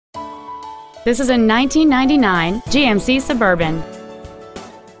This is a 1999 GMC Suburban.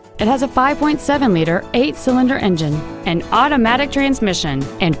 It has a 5.7-liter 8-cylinder engine, an automatic transmission,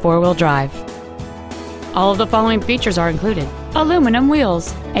 and 4-wheel drive. All of the following features are included: aluminum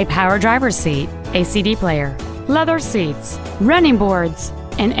wheels, a power driver's seat, a CD player, leather seats, running boards,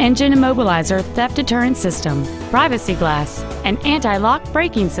 an engine immobilizer theft deterrent system, privacy glass, an anti-lock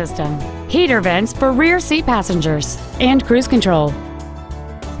braking system, heater vents for rear seat passengers, and cruise control.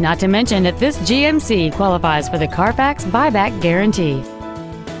 Not to mention that this GMC qualifies for the Carfax buyback guarantee.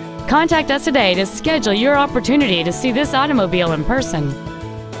 Contact us today to schedule your opportunity to see this automobile in person.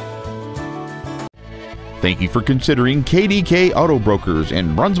 Thank you for considering KDK Auto Brokers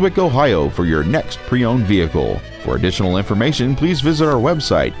in Brunswick, Ohio for your next pre-owned vehicle. For additional information, please visit our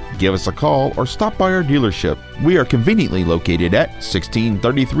website, give us a call, or stop by our dealership. We are conveniently located at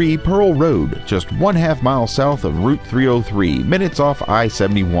 1633 Pearl Road, just 1/2 mile south of Route 303, minutes off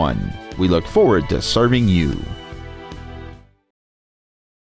I-71. We look forward to serving you.